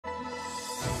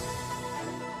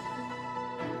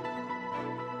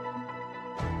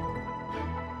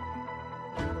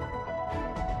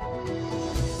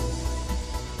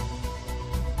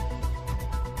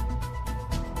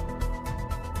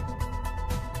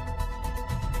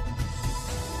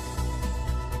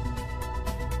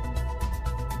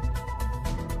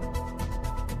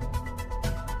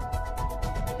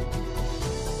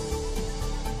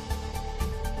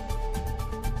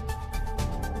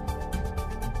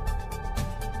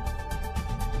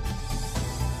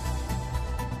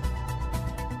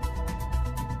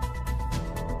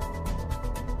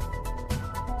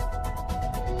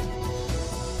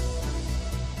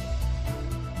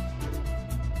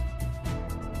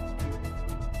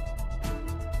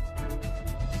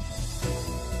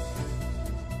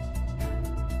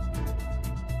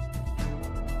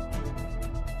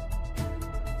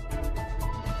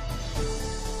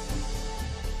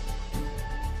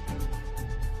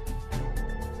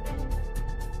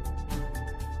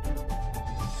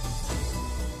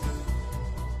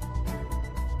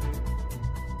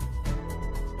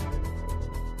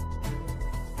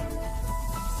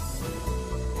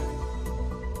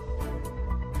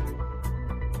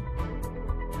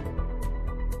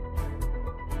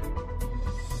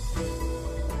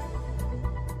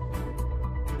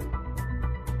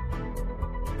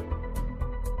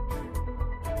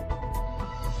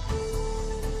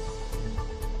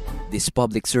This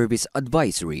public service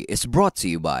advisory is brought to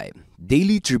you by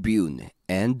Daily Tribune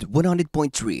and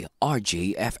 100.3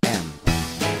 RJFM.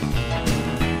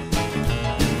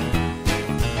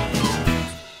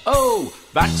 Oh,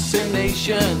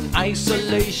 vaccination,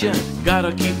 isolation,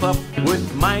 gotta keep up with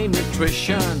my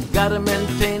nutrition, gotta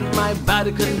maintain my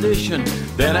body condition,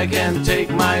 then I can take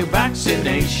my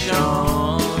vaccination.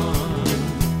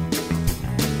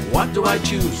 What do I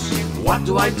choose? What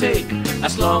do I take?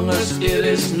 As long as it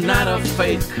is not a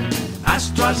fake.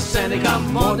 AstraZeneca,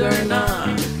 Moderna,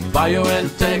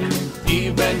 BioNTech,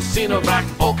 even Sinovac,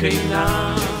 okay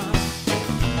na.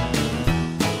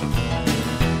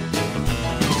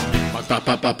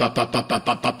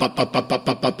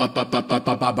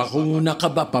 Pababakuna ka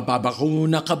ba?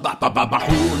 Pababakuna ka ba?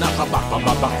 Pababakuna ka ba?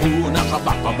 Pababakuna ka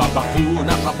ba?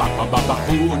 Pababakuna ka ba?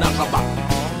 Pababakuna ka ba?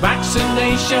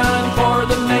 Vaccination for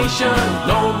the nation,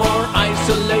 no more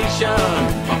isolation.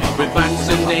 With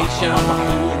vaccination,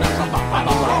 pababakuna ka ba?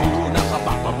 Pababakuna ka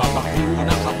ba?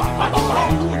 Pababakuna ka ba?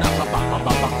 Pababakuna ka ba?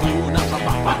 Pababakuna ka ba?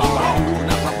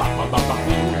 Pababakuna ka ba?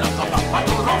 Pababakuna ka ba?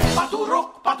 Paturok,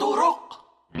 paturok, paturok.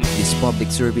 This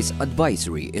public service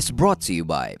advisory is brought to you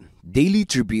by Daily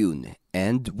Tribune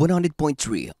and 100.3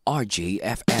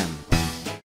 RJFM.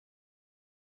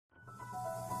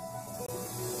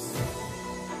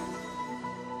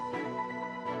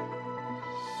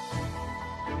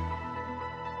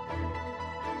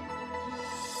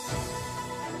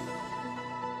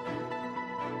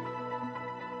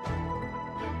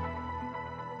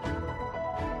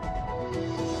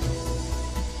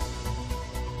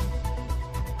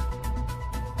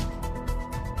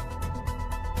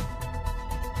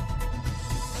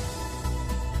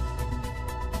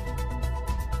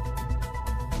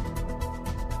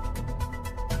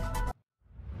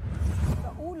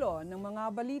 Ng mga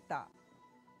balita.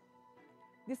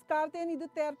 Diskarte ni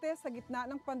Duterte sa gitna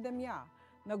ng pandemya,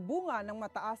 nagbunga ng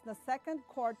mataas na second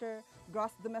quarter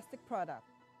gross domestic product.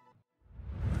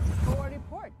 COA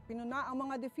report, pinuna ang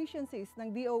mga deficiencies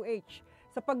ng DOH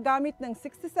sa paggamit ng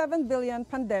 67 billion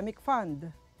pandemic fund.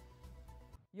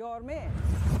 Yorme,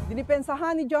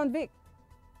 dinepensahan ni Jonvic.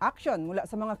 Aksyon mula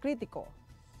sa mga kritiko.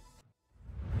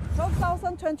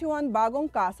 12,021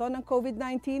 bagong kaso ng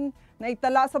COVID-19 na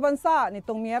itala sa bansa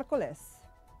nitong Miyekules.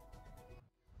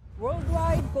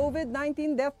 Worldwide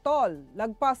COVID-19 death toll,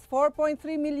 lagpas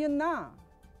 4.3 milyon na.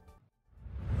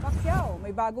 Pacquiao,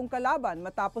 may bagong kalaban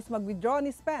matapos mag-withdraw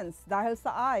ni Spence dahil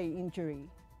sa eye injury.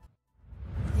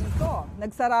 Piso,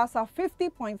 nagsara sa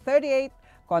 50.38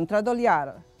 kontra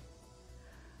dolyar.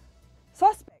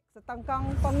 Suspect sa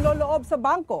tangkang pangloloob sa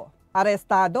bangko,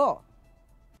 arestado.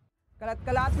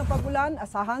 Kalat-kalat na pag-ulan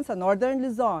asahan sa Northern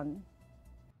Luzon.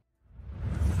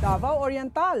 Davao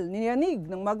Oriental niyanig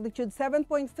ng magnitude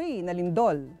 7.3 na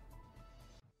lindol.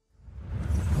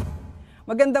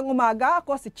 Magandang umaga,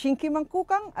 ako si Chinky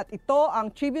Mangkukang at ito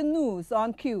ang Tribune News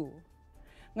on Q.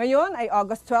 Ngayon ay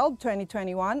August 12,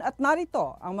 2021 at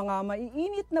narito ang mga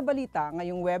maiinit na balita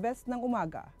ngayong Huwebes ng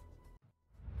umaga.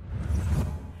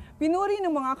 Pinuri ng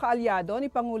mga kaalyado ni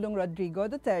Pangulong Rodrigo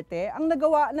Duterte ang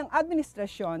nagawa ng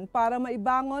administrasyon para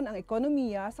maibangon ang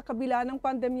ekonomiya sa kabila ng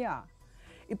pandemya.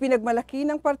 Ipinagmalaki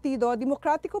ng Partido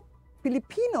Demokratiko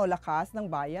Pilipino Lakas ng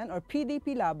Bayan or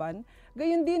PDP Laban,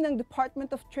 gayon din ng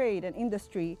Department of Trade and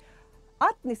Industry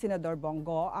at ni Senador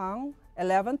Bongo ang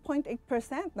 11.8%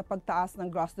 na pagtaas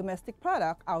ng gross domestic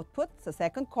product output sa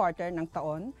second quarter ng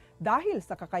taon dahil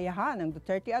sa kakayahan ng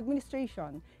Duterte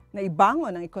administration na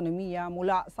ibangon ang ekonomiya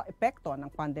mula sa epekto ng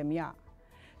pandemya.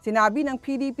 Sinabi ng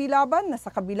PDP Laban na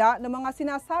sa kabila ng mga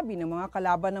sinasabi ng mga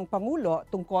kalaban ng Pangulo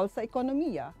tungkol sa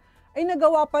ekonomiya, ay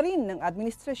nagawa pa rin ng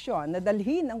administrasyon na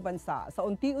dalhin ang bansa sa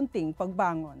unti-unting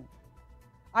pagbangon.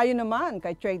 Ayon naman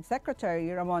kay Trade Secretary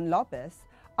Ramon Lopez,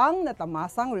 ang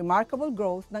natamasang remarkable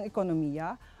growth ng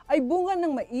ekonomiya ay bunga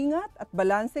ng maingat at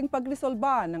balanseng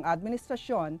pagresolba ng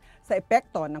administrasyon sa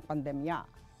epekto ng pandemya.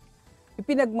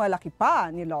 Ipinagmalaki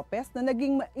pa ni Lopez na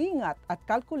naging maingat at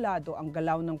kalkulado ang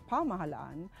galaw ng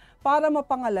pamahalaan para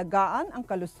mapangalagaan ang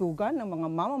kalusugan ng mga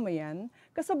mamamayan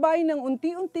kasabay ng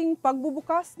unti-unting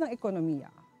pagbubukas ng ekonomiya.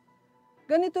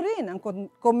 Ganito rin ang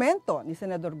komento ni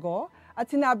Senador Go at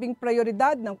sinabing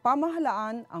prioridad ng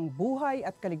pamahalaan ang buhay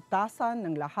at kaligtasan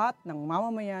ng lahat ng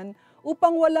mamamayan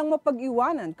upang walang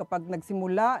mapag-iwanan kapag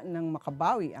nagsimula ng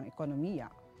makabawi ang ekonomiya.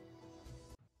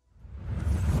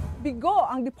 Bigo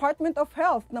ang Department of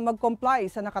Health na mag-comply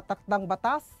sa nakatakdang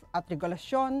batas at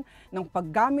regulasyon ng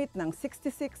paggamit ng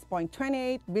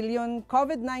 66.28 billion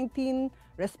COVID-19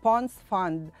 Response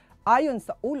Fund ayon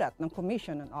sa ulat ng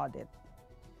Commission on Audit.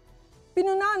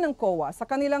 Pinuna ng COA sa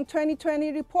kanilang 2020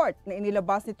 report na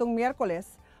inilabas nitong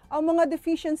Miyekules ang mga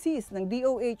deficiencies ng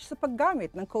DOH sa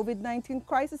paggamit ng COVID-19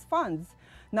 crisis funds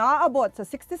na aabot sa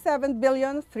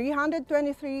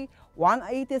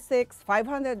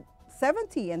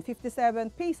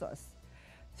 67,323,186,570 pesos.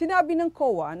 Sinabi ng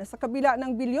COA na sa kabila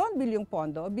ng bilyon-bilyong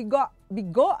pondo,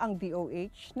 bigo ang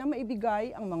DOH na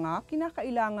maibigay ang mga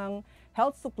kinakailangang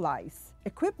health supplies,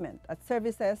 equipment at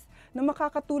services na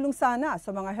makakatulong sana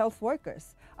sa mga health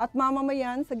workers at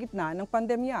mamamayan sa gitna ng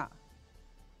pandemya.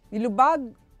 Nilubag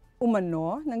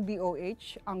umano ng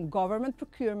DOH ang Government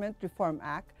Procurement Reform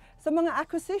Act sa mga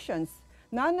acquisitions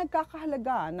na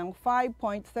nagkakahalaga ng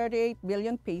 5.38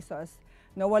 billion pesos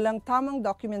na walang tamang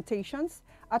documentations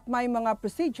at may mga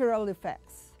procedural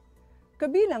defects.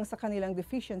 Kabilang sa kanilang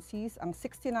deficiencies ang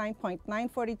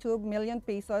 69.942 million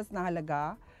pesos na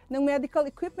halaga ng medical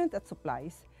equipment at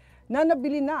supplies na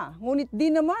nabili na ngunit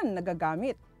di naman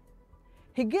nagagamit.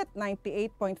 Higit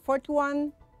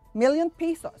 98.41 million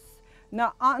pesos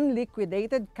na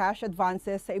unliquidated cash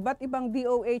advances sa iba't ibang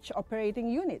DOH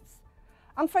operating units.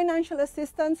 Ang financial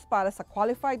assistance para sa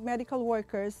qualified medical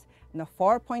workers na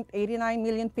 4.89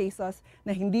 million pesos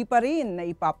na hindi pa rin na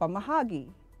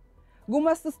ipapamahagi.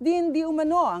 Gumastos din di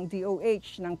umano ang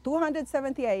DOH ng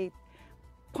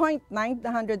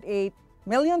 278.908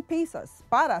 million pesos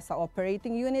para sa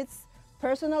operating units,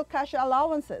 personal cash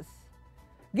allowances,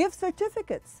 gift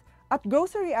certificates at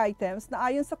grocery items na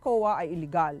ayon sa COA ay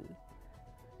illegal.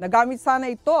 Nagamit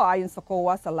sana ito ayon sa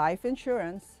COA sa life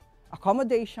insurance,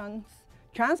 accommodations,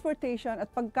 transportation at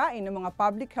pagkain ng mga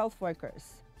public health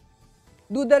workers.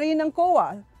 Duda rin ng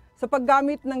COA sa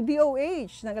paggamit ng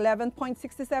DOH ng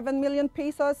 11.67 million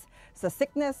pesos sa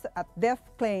sickness at death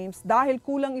claims dahil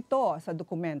kulang ito sa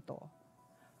dokumento.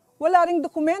 Wala ring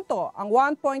dokumento ang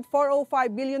 1.405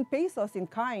 billion pesos in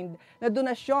kind na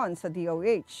donasyon sa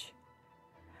DOH.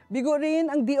 Bigo rin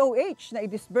ang DOH na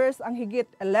i-disburse ang higit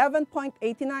 11.89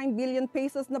 billion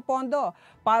pesos na pondo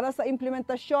para sa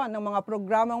implementasyon ng mga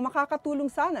programang makakatulong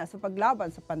sana sa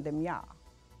paglaban sa pandemya.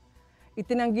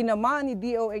 Itinanggi naman ni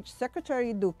DOH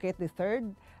Secretary Duterte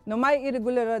III na may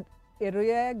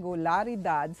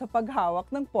irregularidad sa paghawak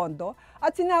ng pondo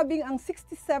at sinabing ang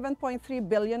 67.3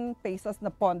 billion pesos na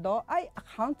pondo ay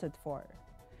accounted for.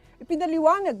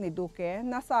 Ipinaliwanag ni Duque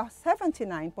na sa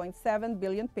 79.7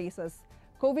 billion pesos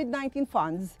COVID-19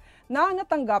 funds na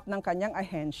natanggap ng kanyang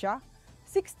ahensya,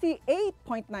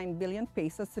 68.9 billion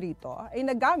pesos rito ay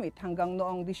nagamit hanggang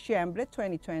noong Disyembre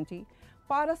 2020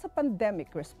 para sa pandemic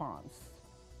response.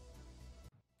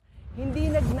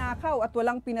 Hindi nagnakaw at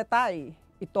walang pinatay.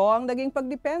 Ito ang naging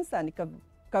pagdepensa ni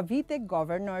Cavite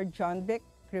Governor Jonvic,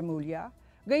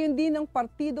 gayon din ng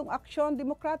Partidong Aksyon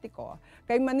Demokratiko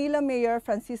kay Manila Mayor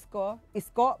Francisco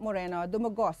Isko Moreno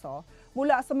Dumagoso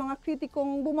mula sa mga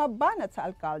kritikong bumabanat sa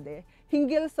alkalde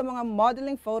hinggil sa mga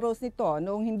modeling photos nito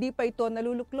noong hindi pa ito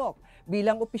naluluklok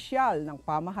bilang opisyal ng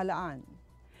pamahalaan.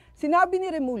 Sinabi ni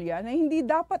Remulla na hindi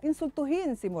dapat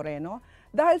insultuhin si Moreno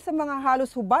dahil sa mga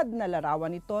halos hubad na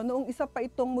larawan nito noong isa pa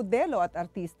itong modelo at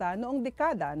artista noong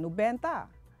dekada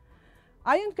 90.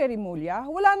 Ayon kay Remulla,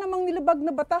 wala namang nilabag na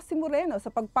batas si Moreno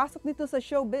sa pagpasok nito sa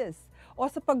showbiz o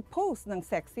sa pag-post ng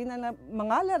sexy na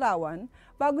mga larawan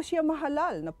bago siya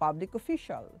mahalal na public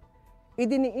official.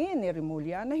 Idiniin ni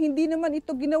Remulla na hindi naman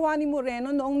ito ginawa ni Moreno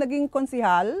noong naging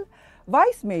konsihal,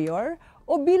 vice mayor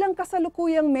o bilang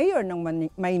kasalukuyang mayor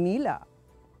ng Maynila.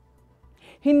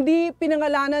 Hindi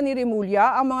pinangalanan ni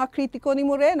Remulla ang mga kritiko ni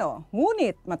Moreno,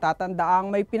 ngunit matatandaang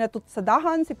may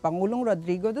pinatutsadahan si Pangulong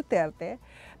Rodrigo Duterte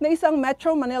na isang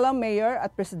Metro Manila mayor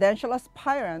at presidential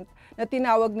aspirant na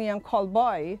tinawag niyang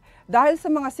callboy dahil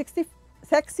sa mga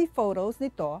sexy photos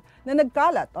nito na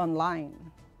nagkalat online.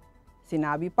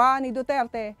 Sinabi pa ni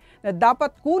Duterte na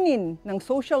dapat kunin ng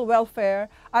social welfare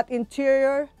at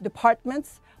interior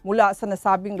departments mula sa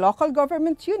nasabing local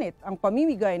government unit ang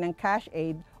pamimigay ng cash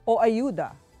aid o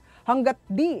ayuda hanggat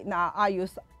di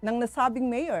naaayos ng nasabing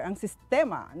mayor ang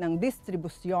sistema ng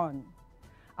distribusyon.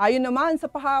 Ayon naman sa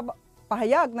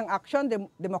pahayag ng Aksyon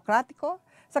Demokratiko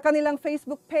sa kanilang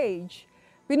Facebook page,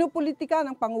 pinupolitika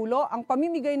ng Pangulo ang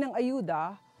pamimigay ng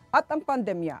ayuda at ang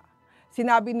pandemya.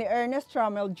 Sinabi ni Ernest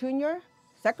Rommel Jr.,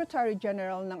 Secretary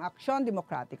General ng Aksyon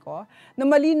Demokratiko, na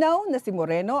malinaw na si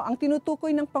Moreno ang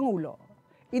tinutukoy ng Pangulo.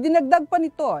 Idinagdag pa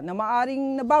nito na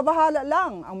maaring nababahala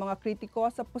lang ang mga kritiko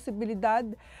sa posibilidad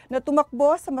na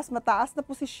tumakbo sa mas mataas na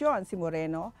posisyon si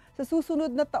Moreno sa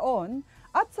susunod na taon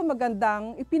at sa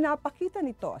magandang ipinapakita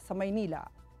nito sa Maynila.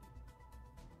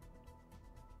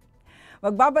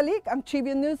 Magbabalik ang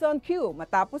Tribune News on Q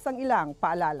matapos ang ilang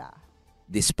paalala.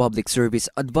 This public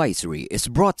service advisory is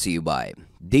brought to you by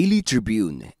Daily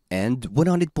Tribune and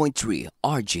 100.3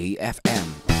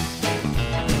 RJFM.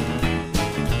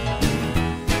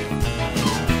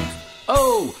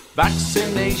 Oh,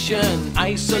 vaccination,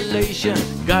 isolation.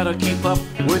 Gotta keep up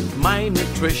with my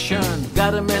nutrition.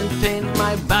 Gotta maintain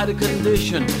my body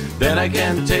condition. Then I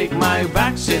can take my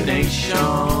vaccination.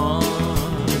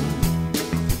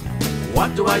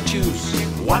 What do I choose?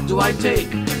 What do I take?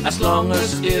 As long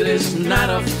as it is not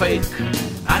a fake.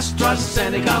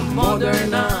 AstraZeneca,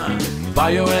 Moderna,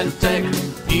 BioNTech,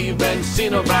 even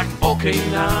Sinovac, okay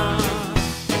na.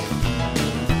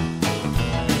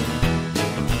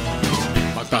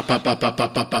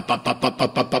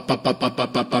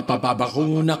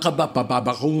 Pababakuna ka ba?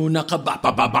 Pababakuna ka ba?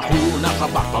 Pababakuna ka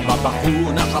ba?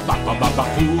 Pababakuna ka ba?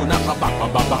 Pababakuna ka ba?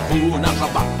 Pababakuna ka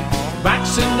ba?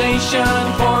 Vaccination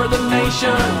for the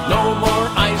nation, no more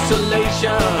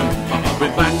isolation.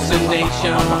 With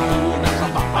vaccination.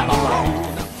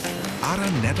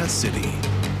 Araneta City,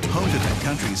 home to the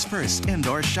country's first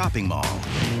indoor shopping mall,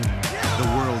 the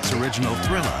world's original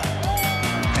Thrilla,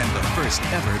 and the first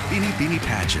ever Bini Bini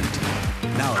pageant.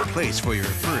 Now a place for your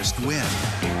first win,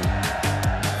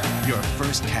 your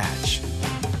first catch,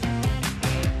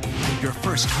 your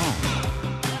first home,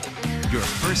 your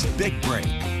first big break,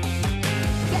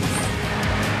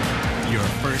 your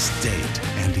first date,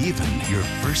 and even your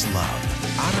first love.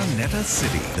 Araneta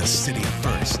City, the city of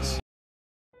firsts.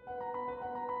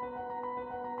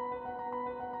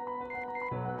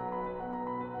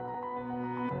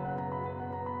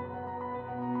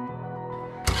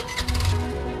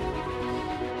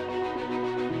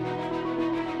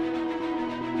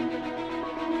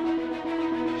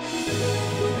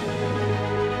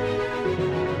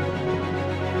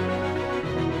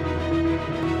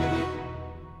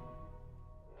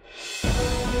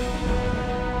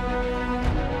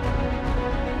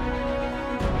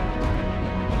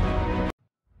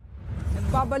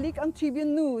 Babalik ang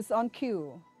Tribune News on Q.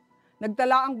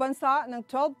 Nagtala ang bansa ng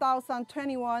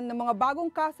 12,021 na mga bagong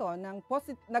kaso ng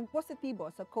nagpositibo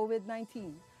sa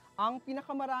COVID-19, ang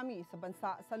pinakamarami sa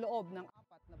bansa sa loob ng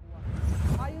 4 na buwan.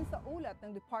 Ayon sa ulat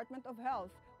ng Department of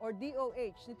Health or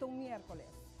DOH nitong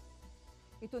Miyekules.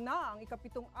 Ito na ang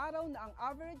ikapitong araw na ang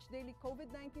average daily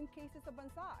COVID-19 cases sa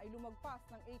bansa ay lumagpas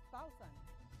ng 8,000.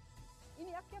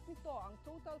 Iniakyat nito ang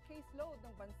total caseload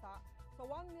ng bansa sa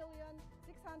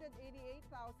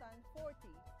 1,688,040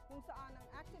 kung saan ang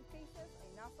active cases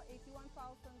ay nasa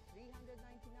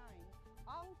 81,399,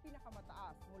 ang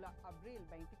pinakamataas mula Abril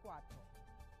 24.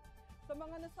 Sa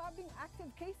mga nasabing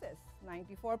active cases,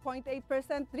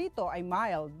 94.8% rito ay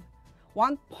mild,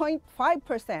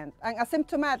 1.5% ang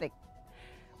asymptomatic,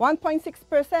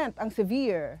 1.6% ang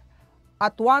severe,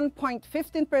 at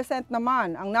 1.15%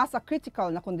 naman ang nasa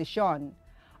critical na kondisyon.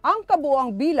 Ang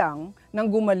kabuuang bilang ng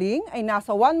gumaling ay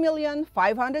nasa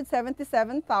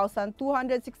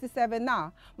 1,577,267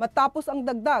 na matapos ang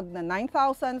dagdag na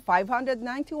 9,591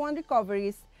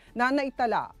 recoveries na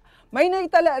naitala. May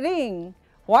naitala ring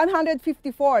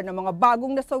 154 na mga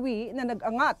bagong nasawi na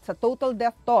nag-angat sa total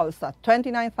death toll sa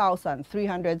 29,374.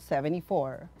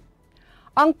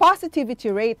 Ang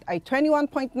positivity rate ay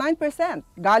 21.9%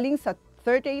 galing sa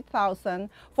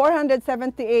 38,478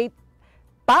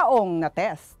 taong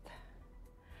na-test.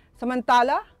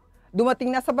 Samantala,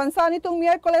 dumating na sa bansa nitong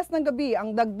Miyekules ng gabi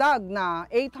ang dagdag na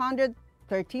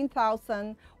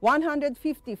 813,150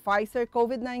 Pfizer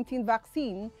COVID-19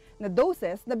 vaccine na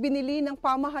doses na binili ng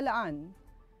pamahalaan.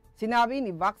 Sinabi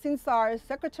ni Vaccine SAR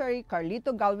Secretary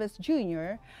Carlito Galvez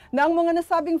Jr. na ang mga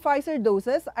nasabing Pfizer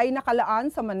doses ay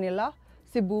nakalaan sa Manila,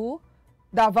 Cebu,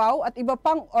 Davao at iba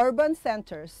pang urban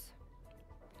centers.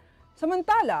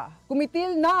 Samantala,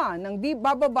 kumitil na ng di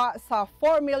bababa sa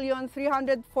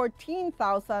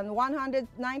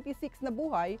 4,314,196 na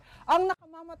buhay ang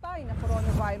nakamamatay na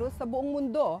coronavirus sa buong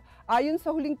mundo ayon sa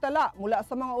huling tala mula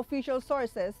sa mga official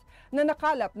sources na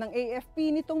nakalap ng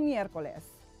AFP nitong Miyerkules.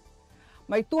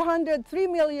 May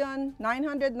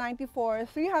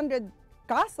 203,994,300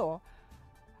 kaso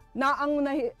na ang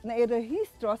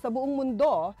nairehistro sa buong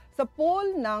mundo sa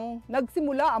pool ng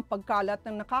nagsimula ang pagkalat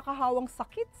ng nakakahawang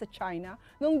sakit sa China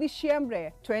noong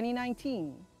Disyembre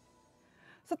 2019.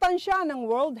 Sa tansya ng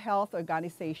World Health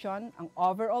Organization, ang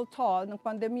overall toll ng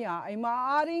pandemya ay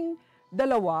maaaring 2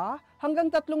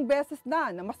 hanggang 3 beses na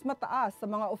mas mataas sa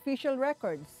mga official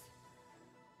records.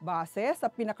 Base sa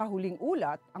pinakahuling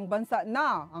ulat, ang bansa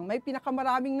na ang may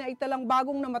pinakamaraming naitalang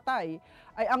bagong namatay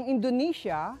ay ang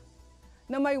Indonesia,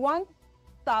 na may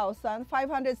 1,579,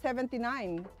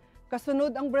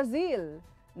 kasunod ang Brazil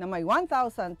na may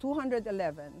 1,211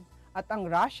 at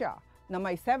ang Russia na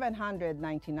may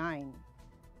 799.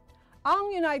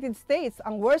 Ang United States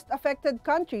ang worst affected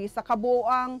country sa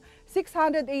kabuoang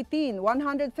 618,137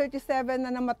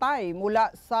 na namatay mula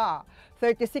sa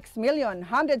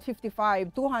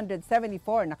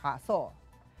 36,155,274 na kaso.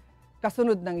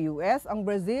 Kasunod ng US ang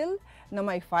Brazil na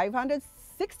may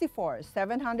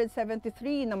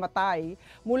 564,773 namatay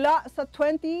mula sa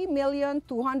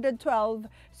 20,212,642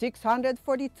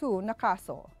 na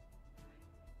kaso.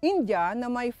 India na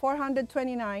may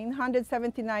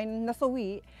 429,179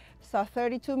 nasawi sa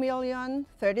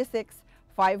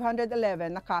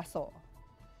 32,036,511 na kaso.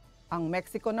 Ang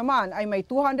Mexico naman ay may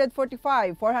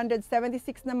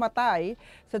 245,476 na matay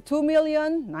sa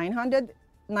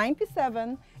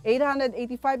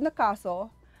 2,997,885 na kaso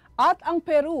at ang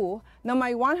Peru na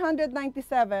may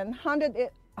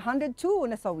 197,102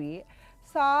 nasawi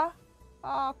sa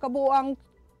kabuuang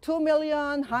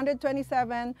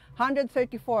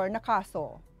 2,127,134 na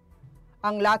kaso.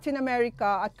 Ang Latin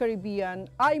America at Caribbean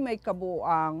ay may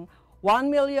kabuuang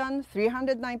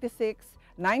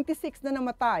 1,396,96 na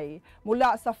namatay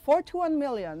mula sa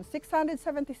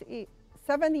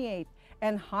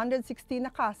 41,678,116 na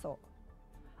kaso.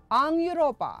 Ang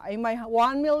Europa ay may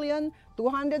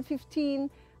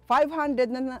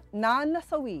 1,215,500 na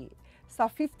nasawi sa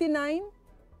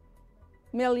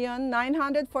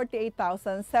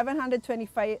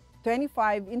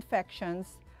 59,948,725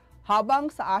 infections, habang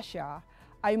sa Asia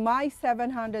ay may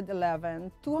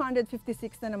 711,256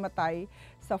 na namatay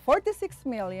sa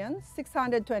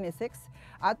 46,626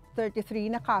 at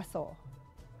 33 na kaso.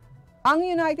 Ang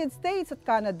United States at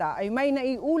Canada ay may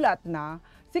naiulat na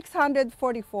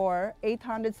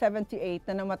 644,878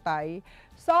 na namatay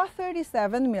sa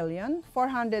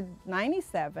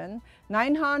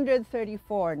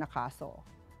 37,497,934 na kaso.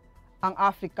 Ang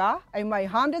Africa ay may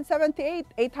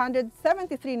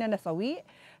 178,873 na nasawi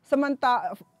sa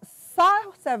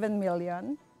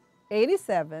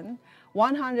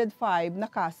 7,087,105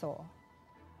 na kaso.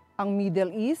 Ang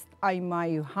Middle East ay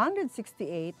may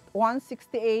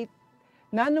 168,168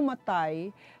 na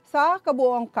namatay sa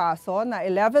kabuuang kaso na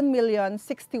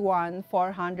 11,061,439.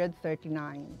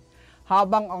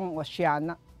 Habang ang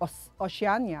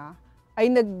Oceania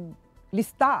ay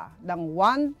naglista ng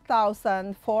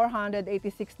 1,486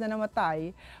 na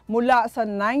namatay mula sa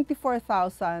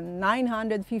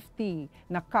 94,950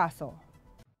 na kaso.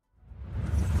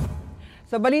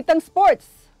 Sa balitang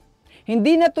sports,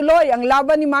 hindi natuloy ang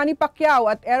laban ni Manny Pacquiao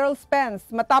at Spence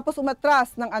matapos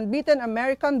umatras ng unbeaten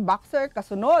American boxer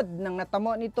kasunod ng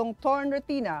natamo nitong torn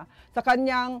retina sa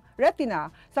kanyang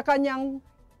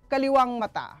kaliwang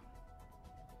mata.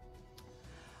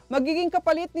 Magiging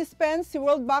kapalit ni Spence si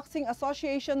World Boxing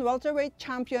Association welterweight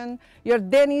champion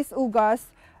Yorme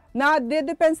na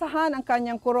depensahan ang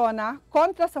kanyang korona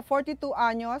kontra sa 42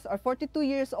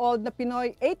 years old na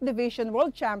Pinoy 8th Division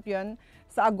World Champion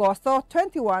sa Agosto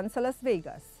 21 sa Las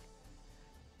Vegas.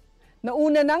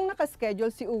 Nauna nang nakaschedule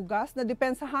si Ugas na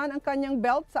depensahan ang kanyang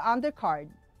belt sa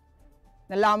undercard.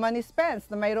 Nalaman ni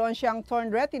Spence na mayroon siyang torn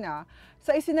retina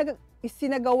sa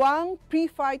isinagawang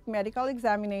pre-fight medical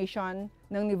examination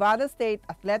ng Nevada State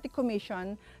Athletic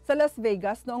Commission sa Las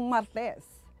Vegas noong Martes.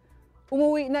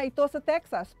 Umuwi na ito sa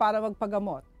Texas para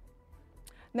magpagamot.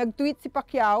 Nag-tweet si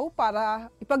Pacquiao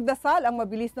para ipagdasal ang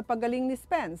mabilis na paggaling ni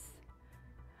Spence.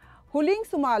 Huling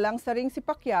sumalang sa ring si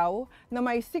Pacquiao na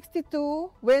may 62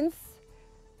 wins,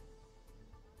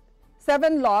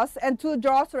 7 loss and 2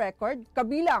 draws record,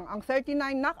 kabilang ang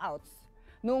 39 knockouts.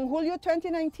 Noong Hulyo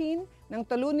 2019, nang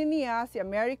talunin niya si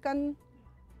American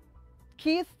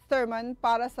Keith Thurman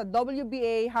para sa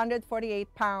WBA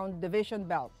 148-pound division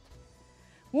belt.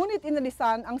 Ngunit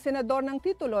inalisan ang senador ng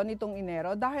titulo nitong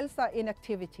Enero dahil sa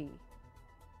inactivity.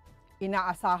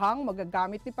 Inaasahang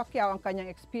magagamit ni Pacquiao ang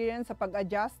kanyang experience sa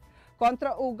pag-adjust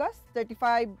kontra Ugas,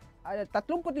 35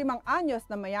 anyos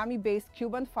na Miami-based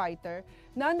Cuban fighter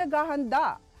na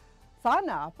naghahanda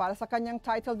sana para sa kanyang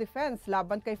title defense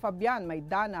laban kay Fabian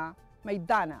Maidana.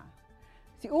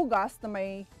 Si Ugas na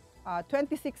may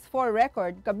 26-4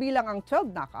 record kabilang ang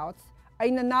 12 knockouts ay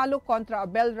nanalo kontra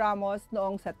Abel Ramos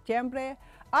noong Setyembre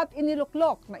at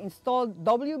iniluklok na installed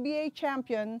WBA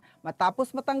champion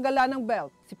matapos matanggalan ng belt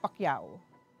si Pacquiao.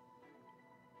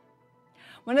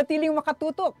 Manatiling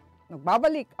makatutok.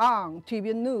 Nagbabalik ang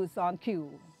Tribune News on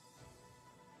Q.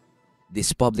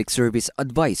 This public service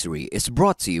advisory is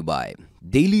brought to you by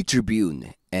Daily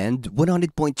Tribune and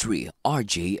 100.3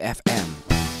 RJFM.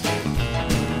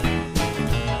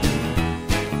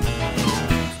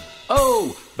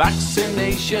 Oh,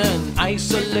 vaccination,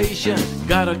 isolation,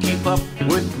 gotta keep up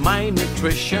with my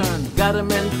nutrition, gotta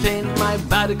maintain my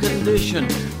body condition,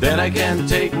 then I can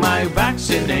take my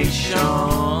vaccination.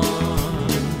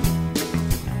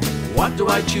 What What do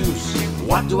I choose?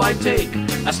 What do I take?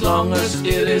 As long as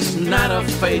it is not a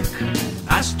fake.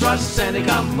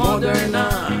 AstraZeneca,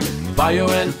 Moderna,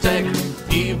 BioNTech,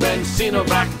 even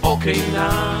Sinovac, okay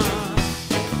na.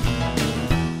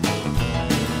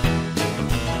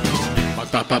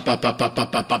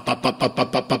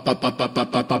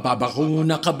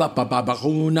 Pababakuna ka ba?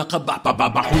 Pababakuna ka ba?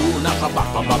 Pababakuna ka ba?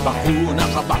 Pababakuna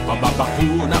ka ba?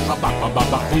 Pababakuna ka ba?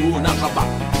 Pababakuna ka ba?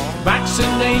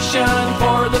 Vaccination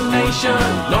for the nation,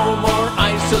 no more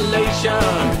isolation.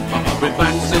 With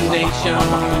vaccination,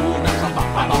 pababakuna ka ba?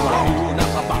 Pababakuna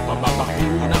ka ba?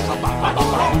 Pababakuna ka ba?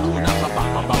 Pababakuna ka ba?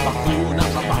 Pababakuna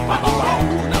ka ba?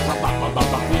 Pababakuna ka ba?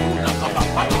 Pababakuna ka ba?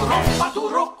 Paturok,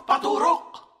 paturok, paturok.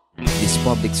 This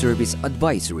public service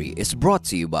advisory is brought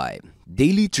to you by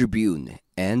Daily Tribune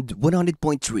and 100.3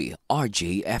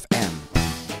 RJFM.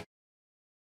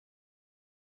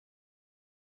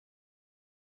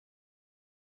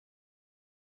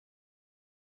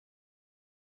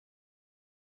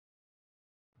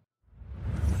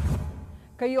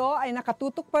 Kayo ay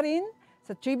nakatutok pa rin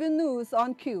sa Tribune News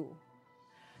on Q.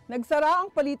 Nagsara ang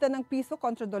palitan ng piso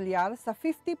kontra dolyar sa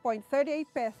 50.38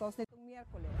 pesos nitong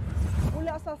Miyekules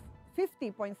mula sa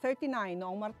 50.39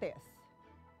 noong Martes.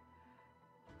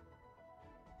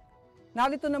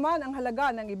 Narito naman ang halaga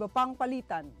ng iba pang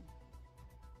palitan.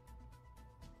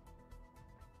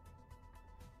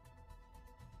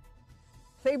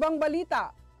 Sa ibang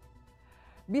balita,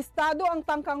 bistado ang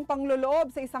tangkang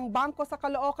pangloloob sa isang bangko sa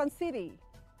Caloocan City.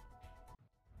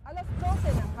 Alas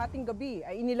 12 ng hating gabi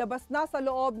ay inilabas na sa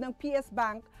loob ng PS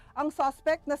Bank ang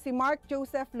suspect na si Mark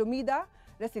Joseph Lumida,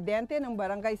 residente ng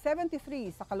Barangay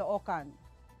 73 sa Caloocan.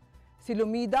 Si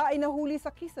Lumida ay nahuli sa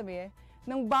kisame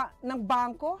ng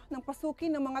bangko ng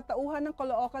pasukin ng mga tauhan ng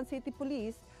Caloocan City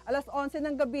Police alas 11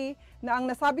 ng gabi na ang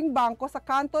nasabing bangko sa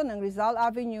kanto ng Rizal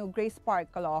Avenue, Grace Park,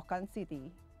 Caloocan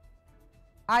City.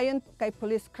 Ayon kay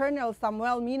Police Colonel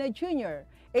Samuel Mina Jr.,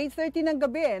 8:30 ng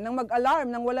gabi nang mag-alarm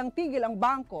ng walang tigil ang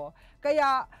bangko,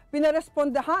 kaya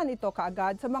pinarespondahan ito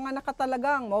kaagad sa mga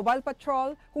nakatalagang mobile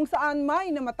patrol kung saan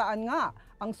may namataan nga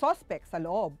ang suspect sa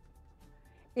loob.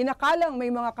 Inakalang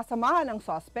may mga kasamahan ang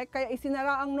suspect kaya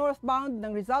isinara ang northbound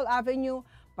ng Rizal Avenue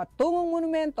patungong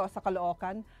monumento sa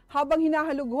Caloocan habang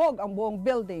hinahalughog ang buong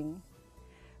building.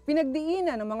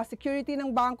 Pinagdiinan ng mga security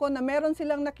ng bangko na meron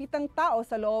silang nakitang tao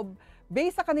sa loob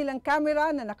based sa kanilang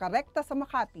kamera na nakarekta sa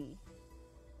Makati.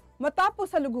 Matapos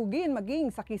halugugin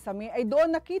maging sa kisame ay doon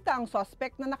nakita ang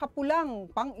suspect na nakapulang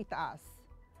pang itaas.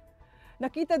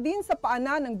 Nakita din sa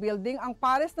paanan ng building ang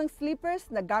pares ng slippers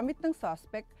na gamit ng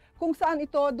suspect kung saan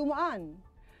ito dumaan.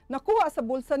 Nakuha sa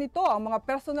bulsa nito ang mga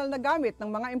personal na gamit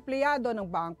ng mga empleyado ng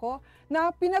bangko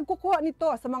na pinagkukuha nito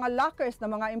sa mga lockers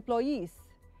ng mga employees.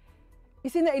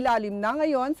 Isinailalim na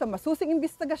ngayon sa masusing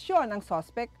imbestigasyon ang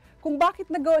suspect kung bakit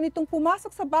nagawa nitong pumasok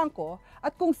sa bangko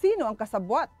at kung sino ang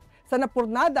kasabwat sa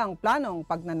napurnadang planong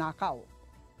pagnanakaw.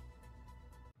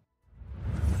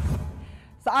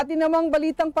 Sa atin namang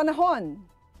balitang panahon,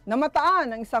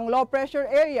 namataan ang isang low pressure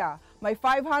area may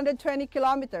 520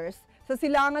 kilometers sa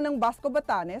silangan ng Basco,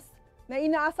 Batanes na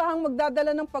inaasahang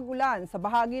magdadala ng pag-ulan sa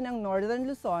bahagi ng Northern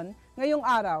Luzon ngayong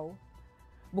araw.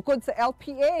 Bukod sa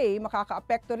LPA,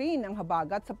 makakaapekto rin ang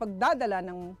habagat sa pagdadala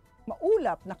ng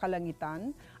maulap na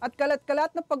kalangitan at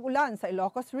kalat-kalat na pag-ulan sa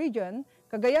Ilocos Region,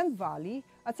 Cagayan Valley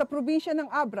at sa probinsya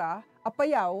ng Abra,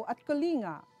 Apayao at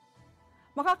Kalinga.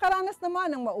 Makakaranas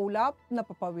naman ng maulap na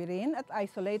papawirin at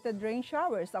isolated rain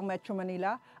showers ang Metro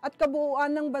Manila at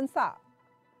kabuuan ng bansa.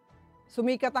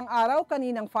 Sumikat ang araw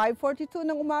kaninang 5:42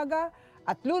 ng umaga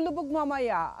at lulubog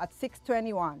mamaya at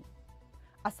 6:21.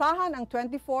 Asahan ang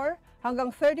 24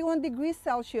 hanggang 31 degrees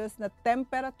Celsius na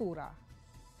temperatura.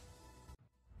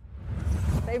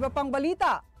 Sa iba pang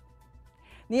balita,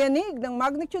 niyanig ng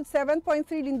magnitude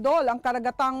 7.3 lindol ang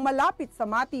karagatang malapit sa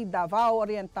Mati, Davao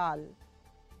Oriental.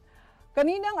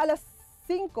 Kaninang alas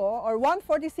 5 or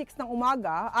 1:46 ng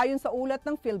umaga ayon sa ulat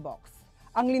ng Philbox.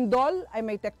 Ang lindol ay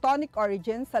may tectonic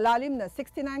origin sa lalim na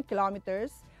 69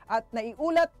 kilometers at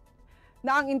naiulat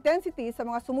na ang intensity sa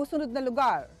mga sumusunod na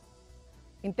lugar.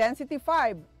 Intensity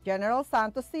 5, General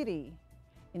Santos City.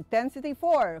 Intensity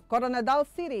 4, Coronadal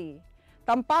City.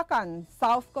 Tampakan,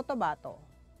 South Cotabato.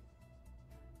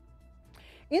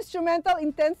 Instrumental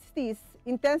intensities,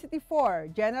 Intensity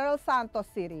 4, General Santos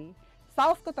City,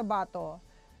 South Cotabato.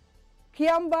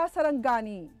 Kiamba,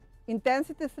 Sarangani.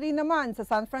 Intensity 3 naman sa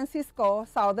San Francisco,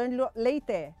 Southern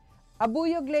Leyte,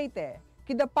 Abuyog, Leyte,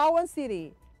 Kidapawan City,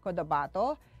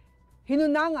 Cotabato,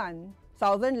 Hinunangan,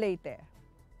 Southern Leyte.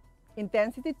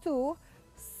 Intensity 2,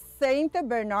 Saint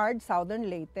Bernard, Southern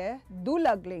Leyte,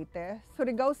 Dulag, Leyte,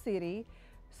 Surigao City,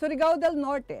 Surigao del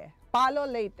Norte, Palo,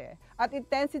 Leyte at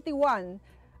Intensity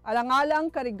 1, Alangalang,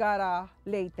 Carigara,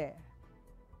 Leyte.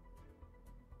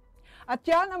 At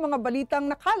yan ang mga balitang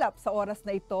nakalap sa oras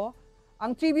na ito.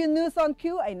 Ang Tribune News on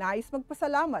Q ay nais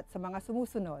magpasalamat sa mga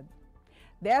sumusunod.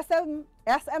 The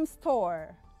SM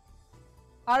Store,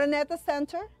 Araneta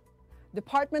Center,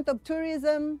 Department of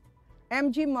Tourism,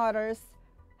 MG Motors,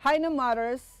 Haina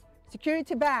Motors,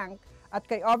 Security Bank, at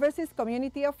kay Overseas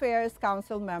Community Affairs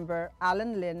Council Member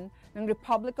Alan Lin ng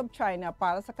Republic of China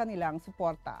para sa kanilang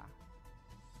suporta.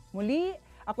 Muli,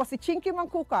 ako si Chinky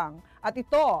Mangkukang at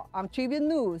ito ang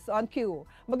Tribune News on Q.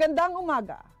 Magandang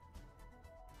umaga!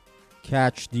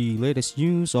 Catch the latest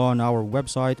news on our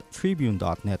website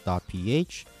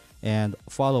tribune.net.ph and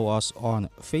follow us on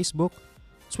Facebook,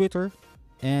 Twitter,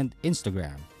 and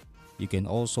Instagram. You can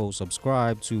also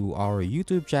subscribe to our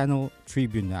YouTube channel,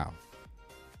 Tribune Now.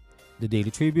 The Daily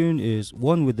Tribune is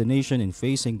one with the nation in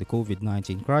facing the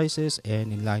COVID-19 crisis,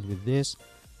 and in line with this,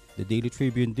 the Daily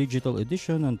Tribune Digital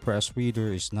Edition and Press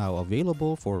Reader is now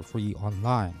available for free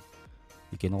online.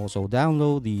 You can also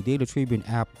download the Daily Tribune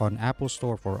app on Apple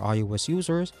Store for iOS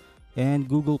users and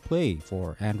Google Play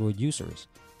for Android users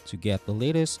to get the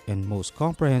latest and most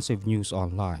comprehensive news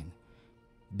online.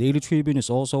 Daily Tribune is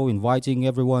also inviting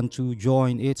everyone to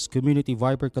join its Community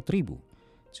Viber Katribu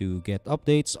to get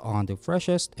updates on the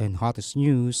freshest and hottest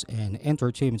news and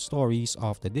entertainment stories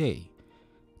of the day.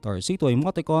 Tarcito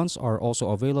emoticons are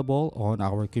also available on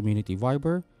our Community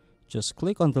Viber. Just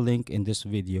click on the link in this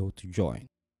video to join.